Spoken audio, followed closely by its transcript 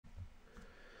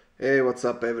Hey, what's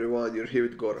up everyone? You're here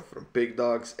with Gora from Pick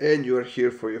Dawgz, and you're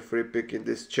here for your free pick in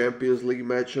this Champions League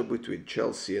matchup between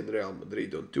Chelsea and Real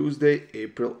Madrid on Tuesday,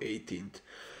 April 18th.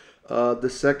 The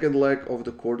second leg of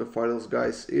the quarterfinals,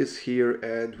 guys, is here,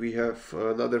 and we have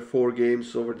another 4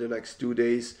 games over the next 2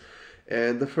 days.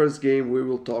 And the first game we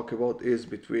will talk about is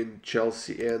between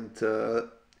Chelsea and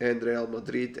Real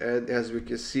Madrid. And as we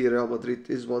can see, Real Madrid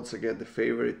is once again the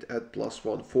favorite at plus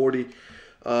 140.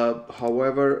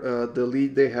 However, the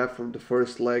lead they have from the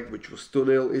first leg, which was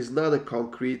 2-0, is not a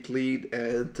concrete lead,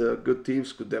 and good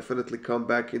teams could definitely come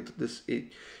back into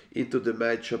the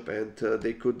matchup, and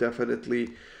they could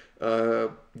definitely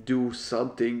do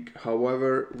something.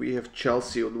 However, we have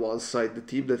Chelsea on one side, the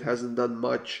team that hasn't done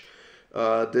much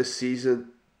this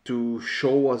season to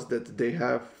show us that they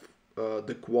have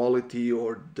the quality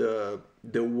or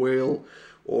the will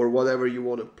or whatever you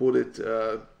want to put it.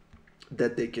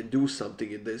 That they can do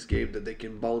something in this game, that they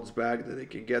can bounce back, that they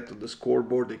can get on the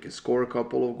scoreboard, they can score a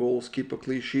couple of goals, keep a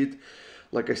clean sheet.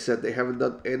 Like I said, they haven't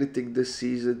done anything this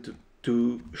season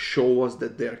to show us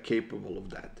that they are capable of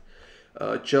that.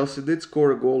 Chelsea did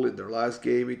score a goal in their last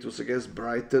game. It was against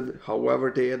Brighton.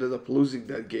 However, they ended up losing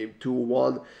that game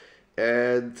 2-1.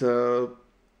 And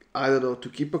I don't know, to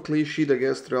keep a clean sheet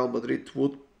against Real Madrid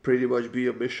would pretty much be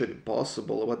a mission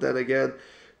impossible. But then again,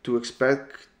 to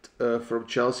expect from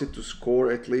Chelsea to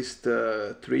score at least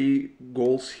 3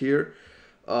 goals here,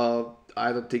 I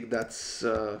don't think that's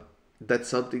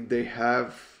something they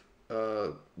have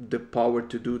the power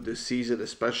to do this season,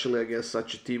 especially against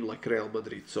such a team like Real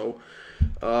Madrid. So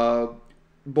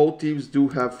both teams do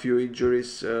have few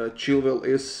injuries. Chilwell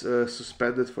is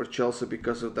suspended for Chelsea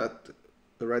because of that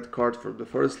red card from the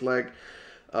first leg.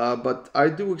 But I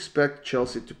do expect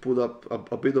Chelsea to put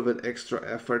up a bit of an extra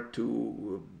effort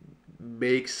to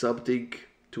make something,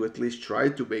 to at least try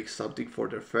to make something for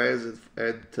their fans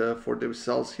and for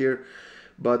themselves here.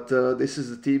 But this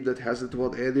is a team that hasn't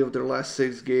won any of their last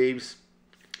 6 games,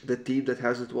 the team that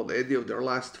hasn't won any of their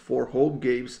last 4 home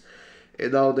games,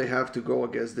 and now they have to go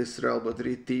against this Real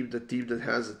Madrid team, the team that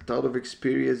has a ton of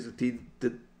experience, the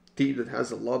team that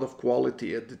has a lot of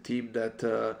quality, and the team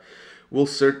that will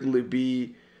certainly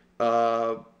be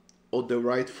on the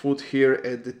right foot here,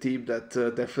 and the team that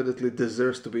definitely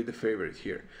deserves to be the favorite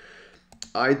here.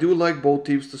 I do like both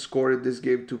teams to score in this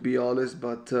game, to be honest,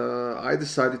 but I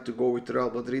decided to go with Real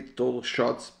Madrid total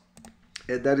shots,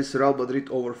 and that is Real Madrid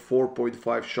over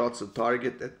 4.5 shots on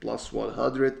target at plus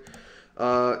 100.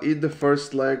 In the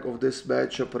first leg of this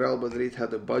matchup, Real Madrid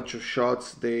had a bunch of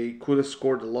shots. They could have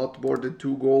scored a lot more than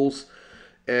 2 goals,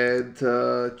 and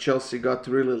Chelsea got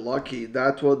really lucky in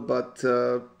that one, but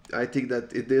I think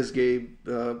that in this game,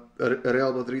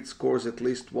 Real Madrid scores at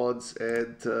least once,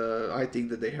 and I think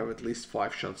that they have at least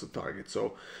 5 shots on target.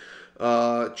 So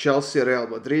Chelsea, Real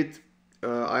Madrid,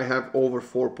 I have over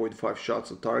 4.5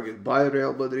 shots on target by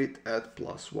Real Madrid at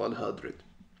plus 100.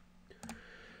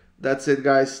 That's it,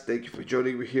 guys. Thank you for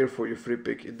joining me here for your free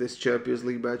pick in this Champions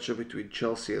League matchup between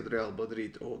Chelsea and Real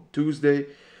Madrid on Tuesday.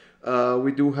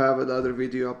 We do have another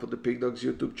video up on the Pick Dawgz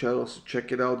YouTube channel, so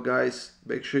check it out, guys.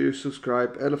 Make sure you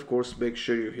subscribe, and of course, make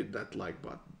sure you hit that like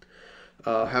button.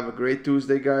 Have a great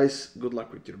Tuesday, guys. Good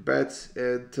luck with your bets,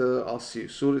 and I'll see you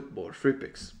soon with more free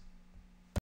picks.